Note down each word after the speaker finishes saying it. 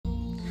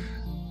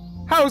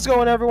How's it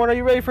going, everyone? Are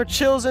you ready for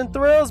chills and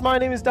thrills? My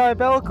name is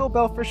DiaBellical,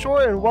 Bell for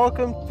short, and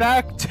welcome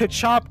back to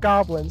Chop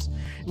Goblins.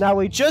 Now,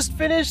 we just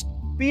finished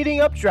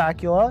beating up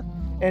Dracula,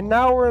 and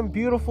now we're in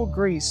beautiful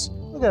Greece.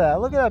 Look at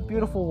that. Look at that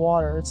beautiful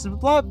water. It's a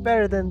lot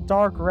better than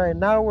dark red.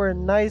 Now we're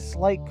in nice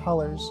light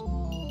colors.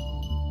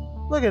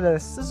 Look at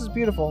this. This is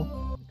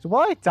beautiful. So will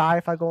I die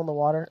if I go in the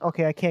water?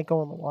 Okay, I can't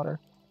go in the water.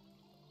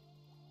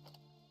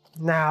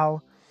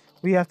 Now,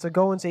 we have to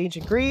go into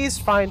ancient Greece,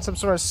 find some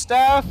sort of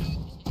staff,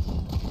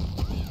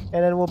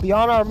 and then we'll be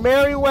on our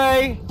merry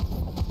way.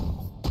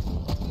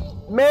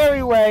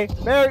 Merry way.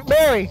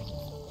 Mary!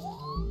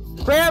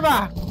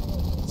 Grandma!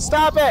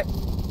 Stop it!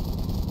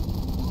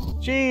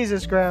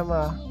 Jesus,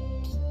 Grandma.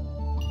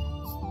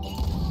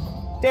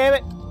 Damn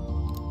it!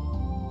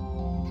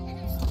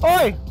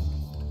 Oi!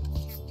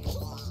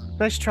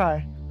 Nice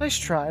try. Nice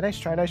try. Nice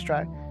try. Nice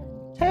try.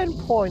 10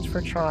 points for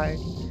trying.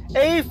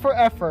 A for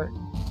effort.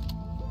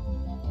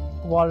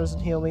 Water doesn't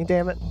heal me,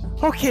 damn it.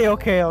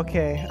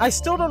 Okay. I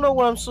still don't know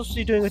what I'm supposed to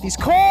be doing with these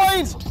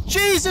coins!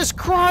 Jesus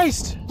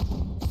Christ!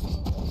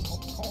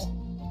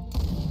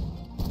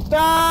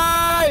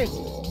 Die!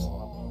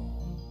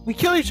 We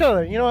kill each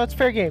other. You know, that's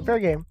fair game. Fair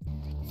game.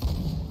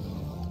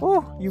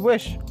 Ooh, you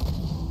wish.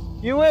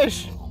 You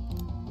wish.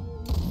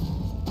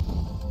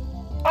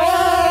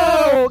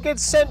 Oh! Get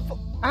sent.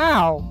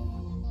 Ow!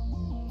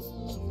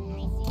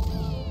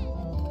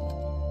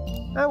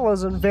 That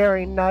wasn't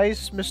very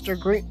nice, Mr.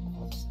 Green.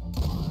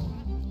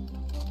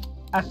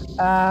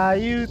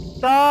 You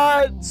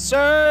thought,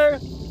 sir?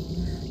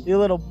 You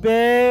little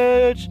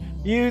bitch.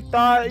 You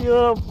thought, you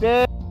little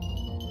bitch.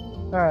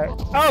 Alright.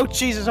 Oh,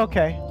 Jesus,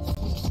 okay.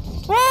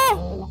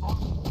 Woo!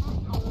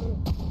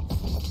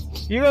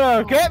 You're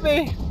gonna get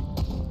me?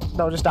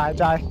 No, just die,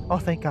 die. Oh,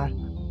 thank God.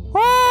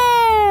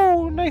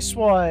 Woo! Nice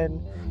one.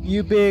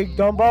 You big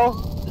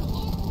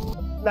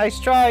Dumbo. Nice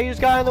try. You just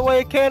got in the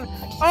way again.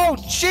 Oh,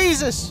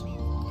 Jesus!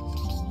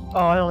 Oh,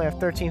 I only have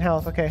 13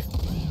 health. Okay.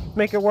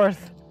 Make it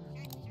worth.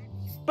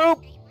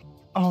 Boop!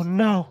 Oh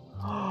no!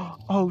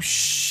 Oh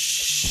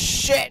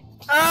shit!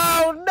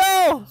 Oh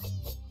no!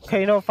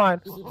 Okay, no,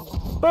 fine.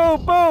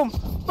 Boom! Boom!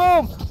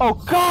 Boom!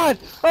 Oh God!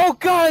 Oh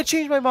God! I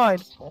changed my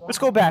mind. Let's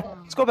go back.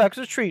 Let's go back.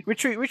 Let's retreat.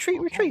 Retreat. Retreat.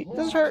 Retreat.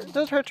 Doesn't hurt.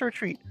 Doesn't hurt to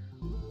retreat.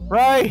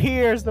 Right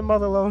here is the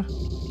mother lode.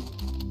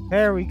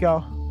 There we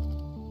go.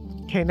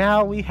 Okay,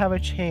 now we have a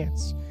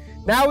chance.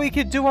 Now we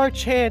can do our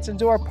chance and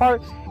do our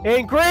part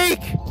in Greek.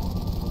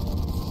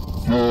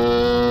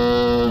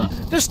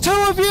 There's 2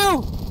 of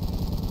you.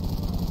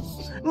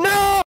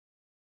 No!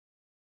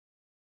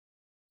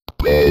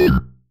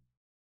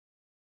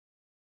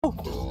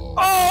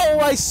 Oh,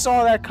 I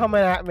saw that coming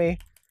at me.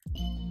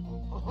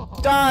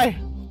 Die!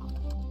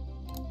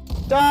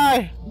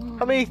 Die!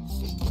 How many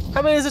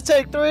does it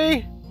take?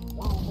 3?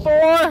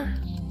 4?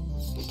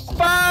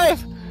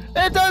 5?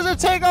 It doesn't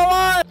take a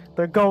lot!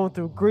 They're going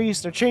through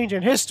Greece, they're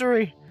changing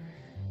history.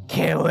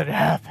 Can't let it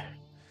happen.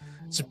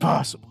 It's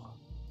impossible.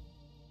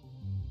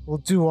 We'll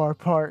do our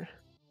part.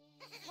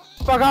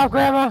 Fuck off,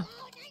 Grandma!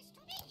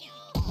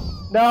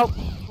 Nope.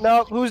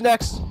 Nope. Who's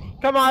next?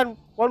 Come on.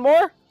 One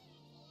more?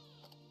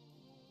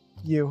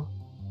 You.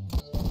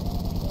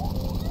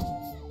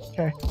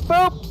 Okay.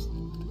 Boop!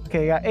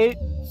 Okay, got 8.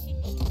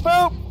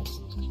 Boop!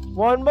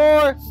 1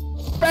 more.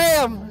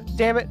 Bam!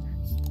 Damn it.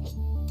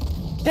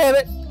 Damn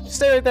it.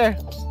 Stay right there.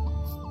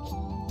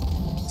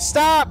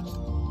 Stop!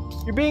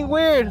 You're being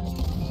weird.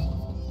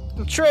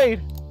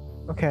 Trade.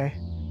 Okay.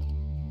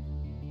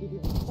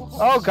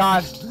 Oh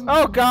God.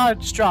 Oh God.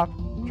 Just drop.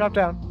 Drop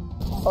down.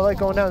 I like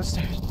going down the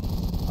stairs.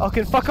 I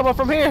can fuck him up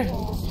from here.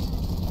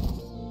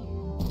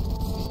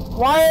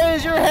 Why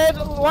is your head?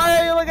 Why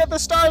are you looking at the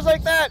stars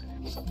like that?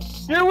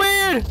 You're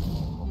weird.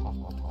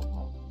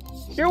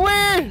 You're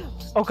weird.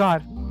 Oh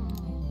God.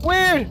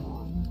 Weird.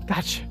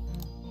 Gotcha.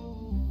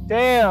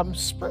 Damn.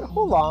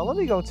 Hold on. Let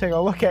me go take a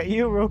look at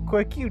you real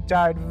quick. You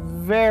died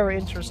very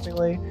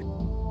interestingly.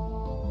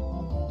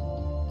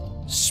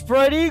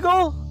 Spread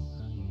Eagle?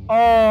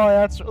 Oh,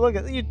 that's. Look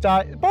at you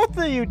died. Both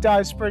of you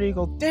died, Spread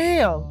Eagle.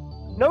 Damn.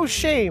 No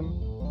shame.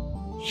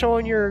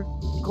 Showing your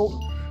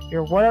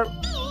whatever,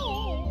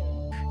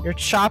 your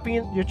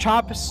choppers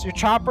to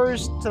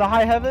the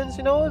high heavens,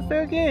 you know,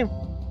 fair game.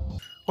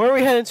 Where are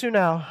we heading to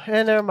now?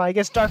 And never mind, it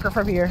gets darker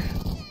from here.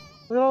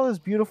 Look at all this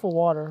beautiful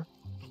water.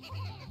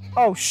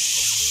 Oh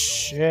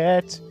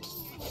shit!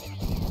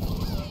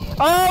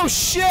 Oh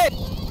shit!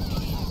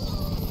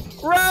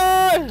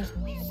 Run!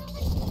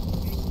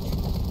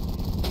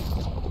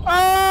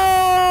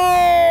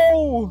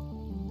 Oh!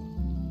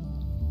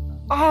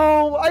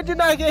 Oh, I did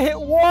not get hit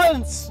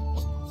once!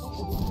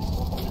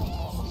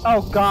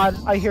 Oh God,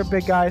 I hear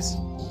big guys.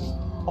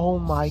 Oh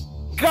my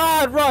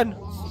God, run!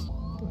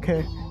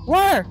 Okay,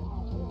 where?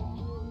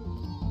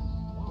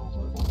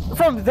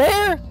 From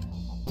there?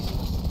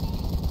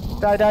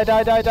 Die, die,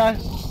 die, die, die.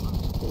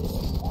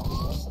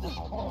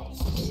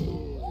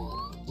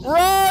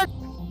 Run!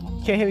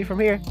 Can't hit me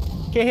from here.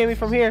 Can't hit me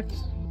from here.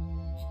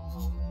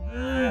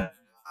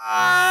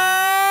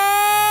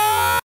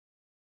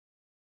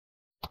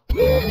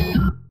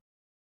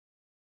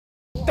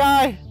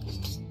 Die!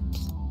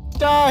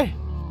 die!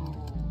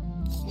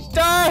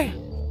 Die!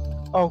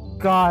 Oh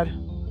god.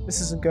 This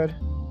isn't good.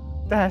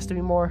 There has to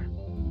be more.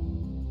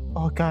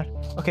 Oh god.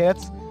 Okay,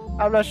 that's...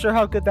 I'm not sure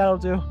how good that'll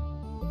do.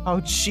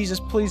 Oh Jesus,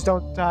 please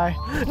don't die.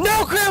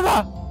 No,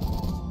 Grandma!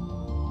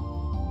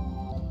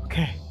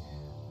 Okay.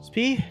 Let's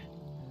be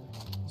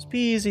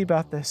easy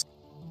about this.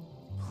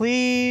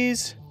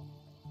 Please.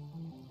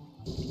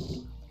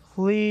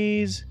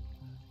 Please.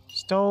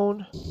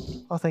 Stone.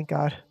 Oh, thank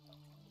God.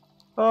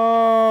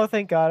 Oh,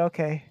 thank God.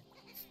 Okay.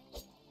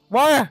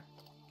 Wire!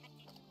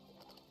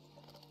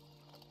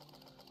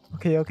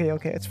 Okay, okay,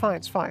 okay. It's fine.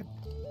 It's fine.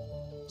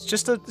 It's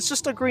just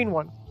a green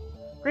one.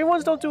 Green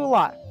ones don't do a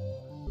lot.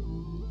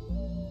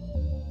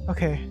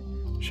 Okay.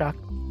 Shock.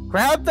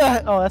 Grab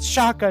the... Oh, that's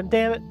shotgun.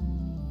 Damn it.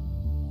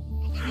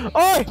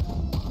 Oi!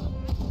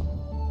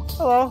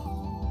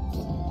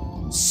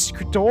 Hello.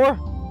 Secret door?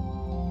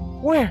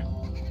 Where?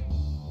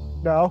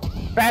 No.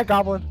 Bad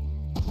goblin.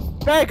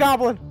 Bad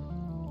goblin.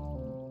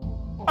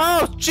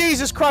 Oh,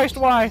 Jesus Christ,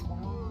 why?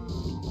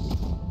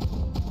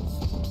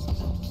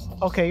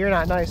 Okay, you're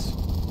not nice.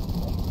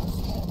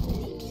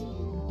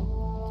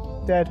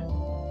 Dead.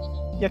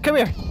 Yeah, come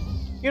here.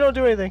 You don't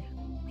do anything.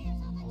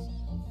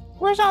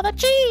 Where's all the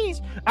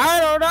cheese?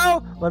 I don't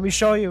know. Let me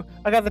show you.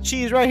 I got the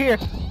cheese right here.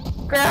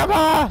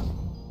 Grandma!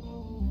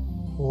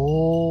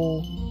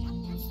 Oh.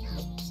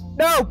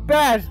 No,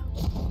 bad.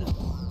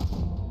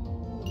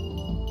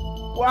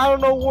 Well, I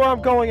don't know where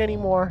I'm going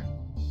anymore.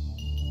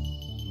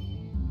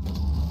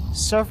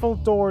 Several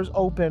doors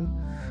open.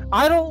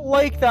 I don't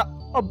like that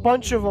a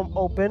bunch of them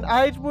open.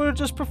 I would have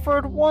just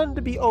preferred one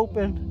to be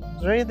open.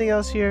 Is there anything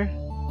else here?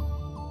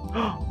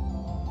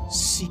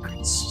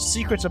 Secrets.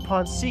 Secrets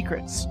upon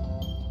secrets.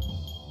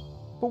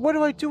 But what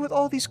do I do with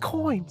all these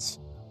coins?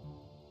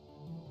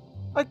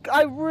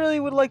 I really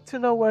would like to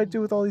know what I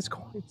do with all these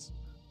coins.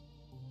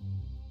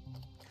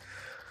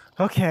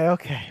 Okay,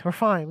 okay. We're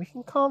fine. We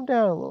can calm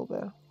down a little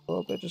bit.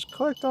 Just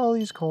collect all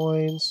these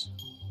coins.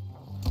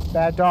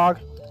 Bad dog.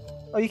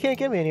 Oh, you can't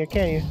get me in here,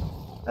 can you?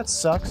 That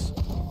sucks.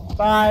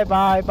 Bye,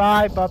 bye,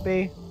 bye,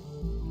 puppy.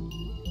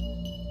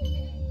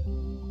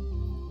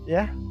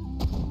 Yeah?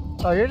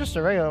 Oh, you're just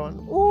a regular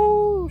one.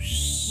 Ooh,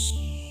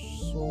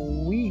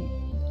 sweet.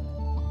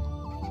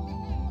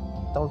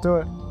 Don't do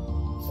it.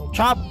 Don't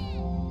chop.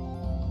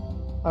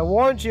 I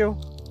warned you.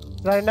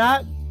 Did I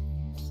not?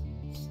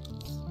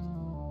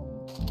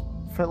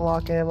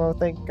 Flintlock ammo.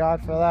 Thank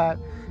God for that.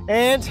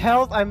 And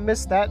health. I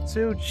missed that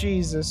too.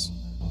 Jesus.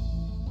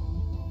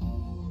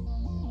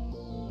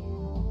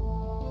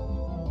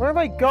 Where am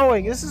I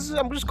going?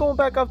 I'm just going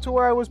back up to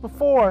where I was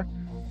before.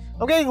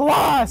 I'm getting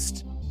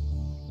lost.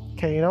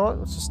 Okay, you know what?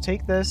 Let's just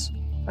take this.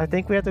 I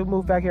think we have to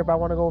move back here, but I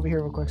want to go over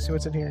here real quick. See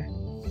what's in here.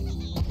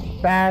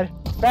 Bad.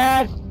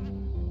 Bad.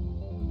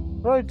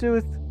 What do I do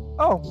with...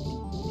 Oh.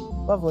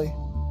 Lovely.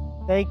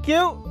 Thank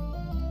you.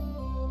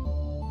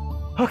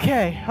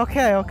 Okay.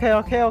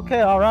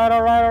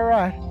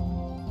 Alright.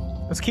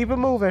 Let's keep it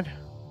moving.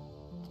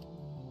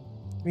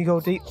 We go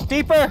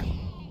deeper.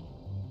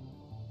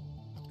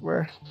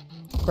 Where?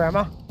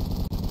 Grandma?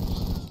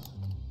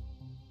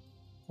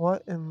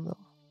 What in the...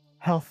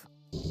 Health.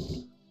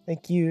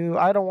 Thank you.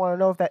 I don't want to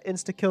know if that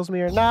insta-kills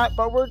me or not,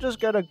 but we're just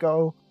gonna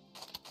go.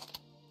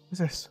 What's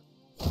this?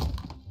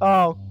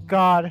 Oh,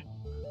 God.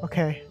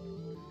 Okay.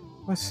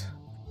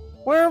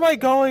 Where am I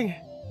going?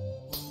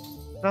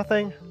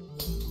 Nothing.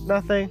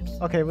 Nothing.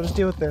 Okay, we'll just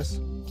deal with this.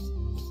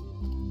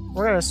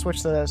 We're gonna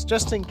switch to this,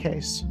 just in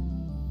case.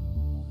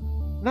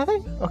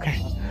 Nothing? Okay.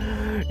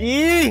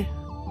 Eee!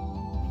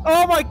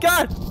 Oh my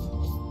God!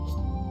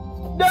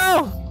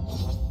 No!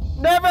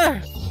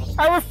 Never!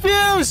 I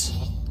refuse!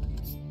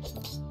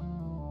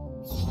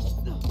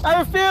 I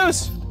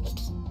refuse!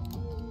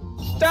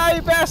 Die,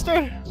 you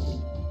bastard!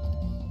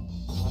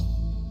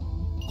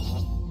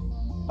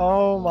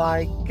 Oh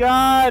my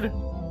God!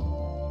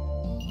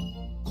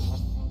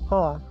 Hold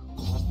on.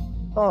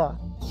 Hold on.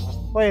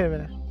 Wait a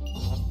minute.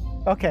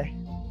 Okay.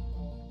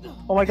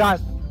 Oh my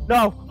God.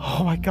 No!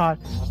 Oh my God.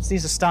 This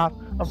needs to stop.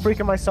 I'm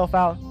freaking myself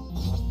out.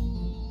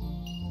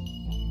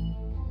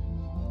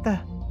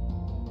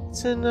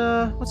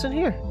 What's in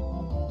here?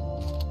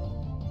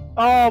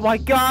 Oh my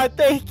God,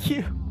 thank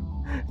you.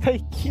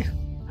 Thank you.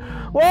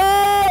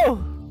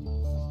 Whoa!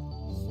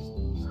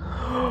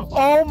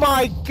 Oh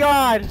my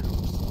God!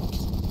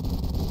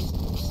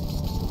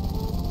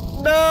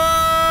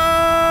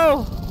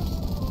 No!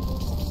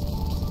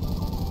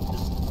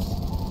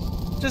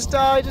 Just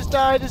die, just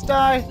die, just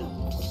die.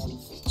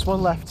 There's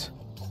one left.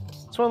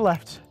 There's one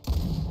left.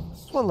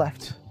 There's one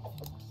left.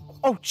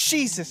 Oh,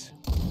 Jesus!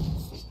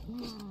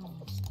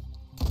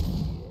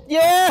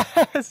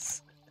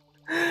 Yes!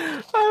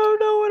 I don't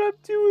know what I'm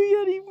doing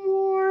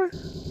anymore.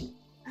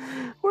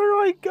 Where do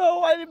I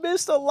go? I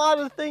missed a lot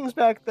of things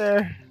back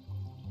there.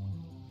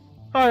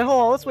 Alright,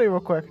 hold on. Let's wait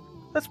real quick.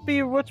 Let's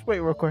wait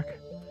real quick.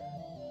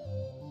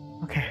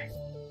 Okay.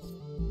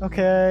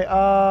 Okay,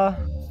 I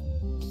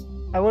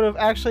would have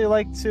actually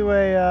liked to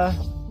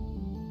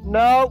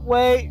no,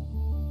 wait.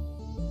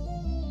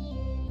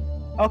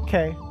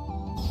 Okay.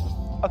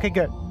 Okay,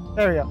 good.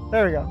 There we go.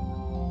 There we go.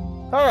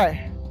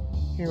 Alright.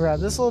 We can grab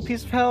this little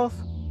piece of health.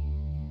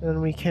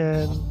 And we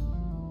can...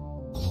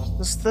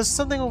 There's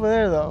something over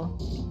there, though.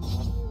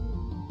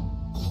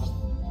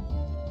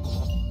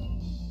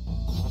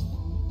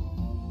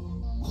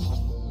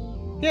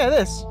 Yeah,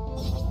 this.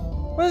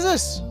 What is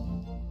this?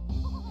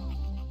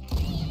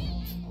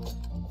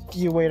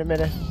 You wait a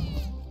minute.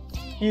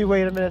 You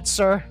wait a minute,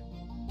 sir.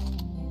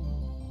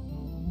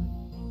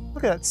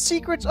 Look at that.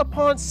 Secrets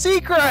upon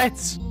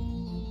secrets!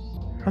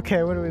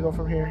 Okay, where do we go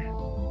from here?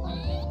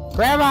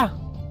 Grandma!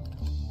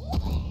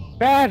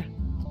 Bad!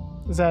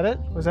 Is that it?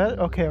 Was that it?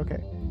 Okay, okay.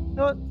 You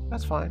know what?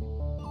 That's fine.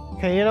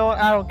 Okay, you know what?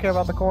 I don't care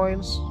about the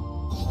coins.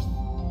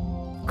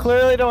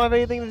 Clearly don't have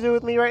anything to do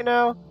with me right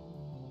now.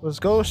 Let's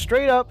go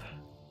straight up.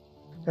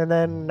 And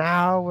then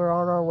now we're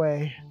on our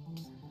way.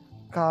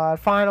 God,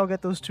 fine, I'll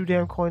get those 2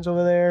 damn coins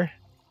over there.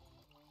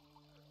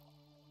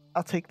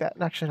 I'll take that.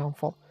 Actually, no, I'm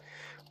full.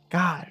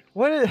 God,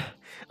 what is...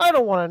 I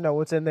don't want to know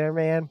what's in there,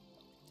 man.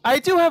 I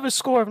do have a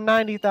score of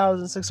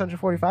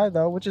 90,645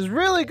 though, which is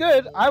really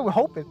good. I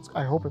hope it's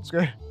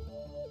good.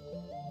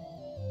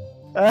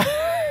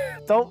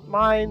 Don't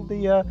mind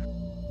the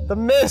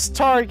missed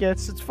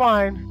targets. It's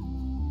fine.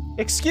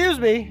 Excuse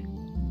me.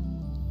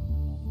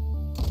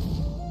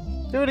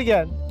 Do it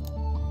again.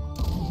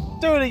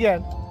 Do it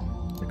again.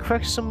 The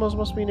correct symbols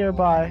must be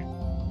nearby.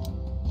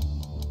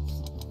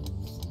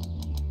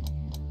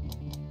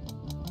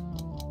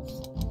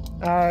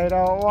 I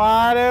don't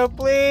want to,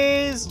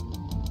 please.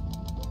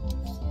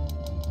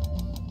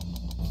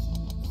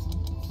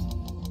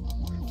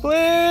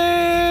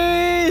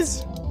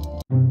 Please.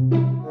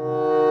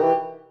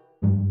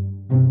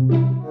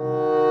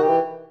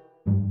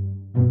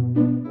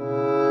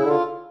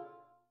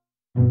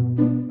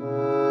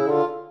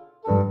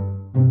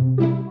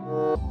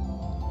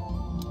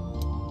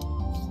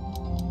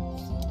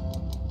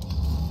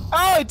 Oh,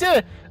 I did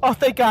it! Oh,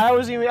 thank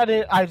God!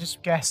 I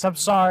just guessed. I'm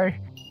sorry.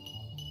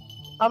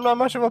 I'm not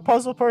much of a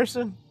puzzle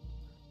person.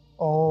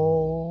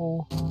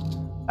 Oh,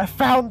 I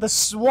found the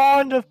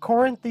Swan of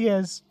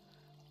Corinthians.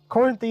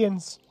 Where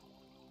does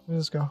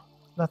this go?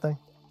 Nothing.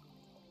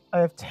 I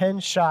have 10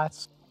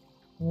 shots.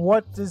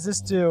 What does this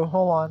do?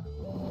 Hold on.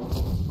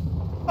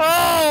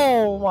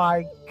 Oh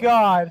my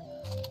God!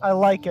 I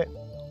like it.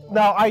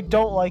 No, I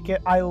don't like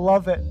it. I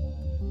love it.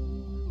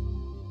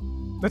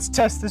 Let's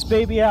test this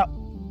baby out.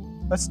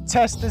 Let's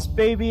test this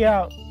baby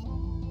out.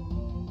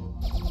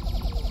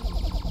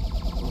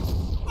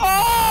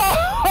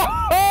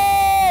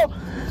 Oh!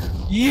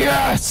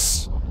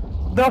 Yes!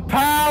 The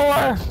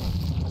power!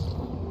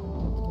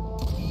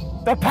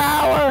 The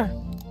power!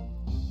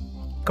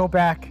 Go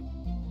back.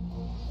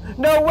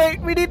 No, wait,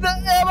 we need the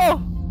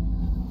ammo!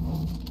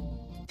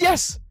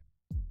 Yes!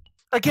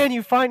 Again,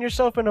 you find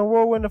yourself in a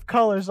whirlwind of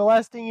colors. The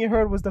last thing you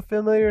heard was the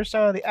familiar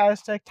sound of the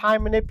Aztec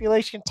time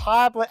manipulation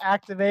tablet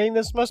activating.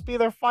 This must be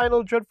their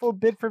final dreadful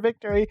bid for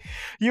victory.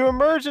 You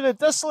emerge in a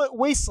desolate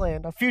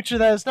wasteland, a future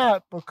that is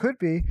not, but could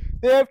be.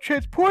 They have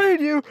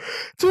transported you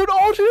to an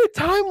alternate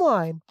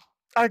timeline.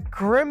 A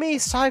grimy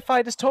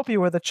sci-fi dystopia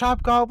where the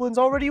Chop Goblins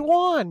already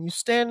won. You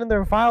stand in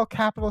their vile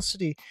capital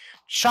city,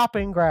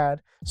 Choppingrad,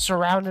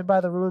 surrounded by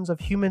the ruins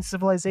of human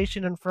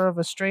civilization in front of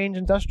a strange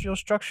industrial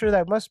structure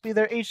that must be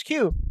their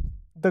HQ.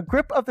 The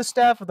grip of the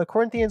staff of the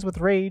Corinthians with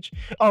rage.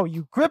 Oh,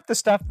 you grip the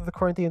staff of the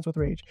Corinthians with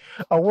rage.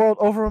 A world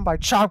overrun by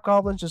Chop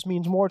Goblins just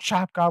means more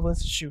Chop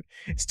Goblins to shoot.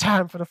 It's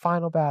time for the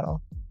final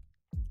battle.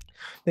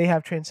 They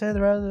have transcended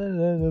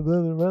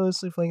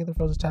relentlessly flanking the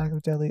foe's attack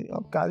with deadly. Oh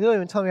God, you don't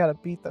even tell me how to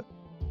beat them.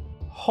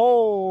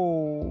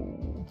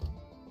 Oh,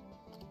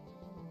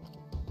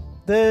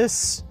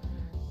 this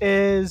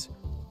is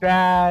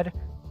bad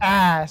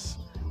ass.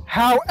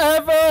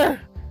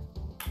 However,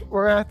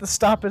 we're gonna have to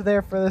stop it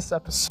there for this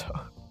episode.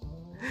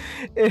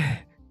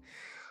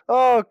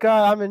 Oh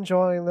God, I'm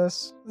enjoying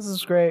this. This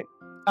is great.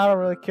 I don't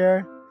really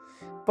care.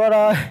 But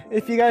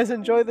if you guys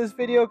enjoyed this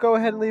video, go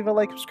ahead and leave a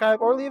like,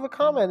 subscribe, or leave a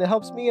comment. It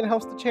helps me and it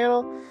helps the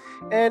channel.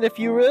 And if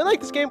you really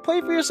like this game, play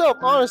for yourself.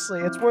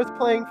 Honestly, it's worth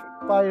playing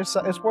by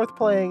yourself. It's worth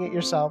playing it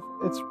yourself.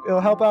 It'll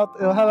help out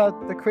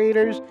the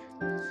creators,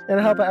 and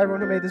it'll help out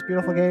everyone who made this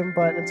beautiful game.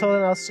 But until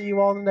then, I'll see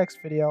you all in the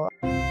next video.